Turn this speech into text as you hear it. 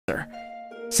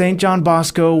St. John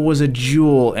Bosco was a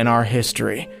jewel in our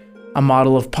history, a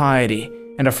model of piety,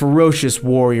 and a ferocious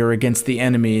warrior against the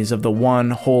enemies of the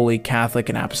one holy Catholic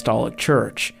and Apostolic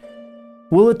Church.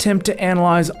 We'll attempt to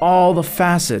analyze all the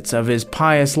facets of his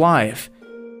pious life: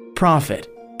 prophet,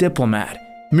 diplomat,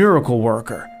 miracle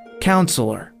worker,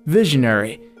 counselor,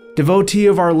 visionary, devotee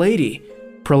of Our Lady,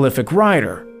 prolific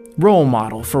writer, role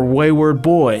model for wayward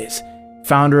boys,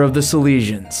 founder of the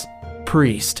Salesians,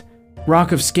 priest,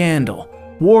 rock of scandal,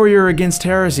 warrior against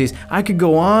heresies. I could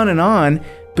go on,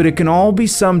 but it can all be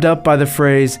summed up by the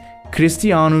phrase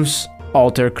Christianus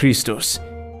alter Christus.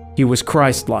 He was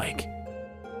Christ-like.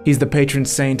 He's the patron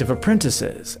saint of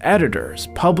apprentices, editors,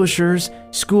 publishers,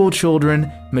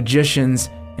 schoolchildren, magicians,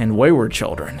 and wayward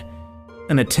children.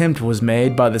 An attempt was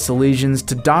made by the Salesians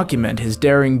to document his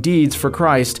daring deeds for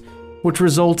Christ, which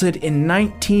resulted in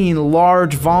 19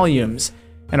 large volumes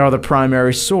and are the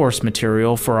primary source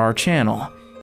material for our channel.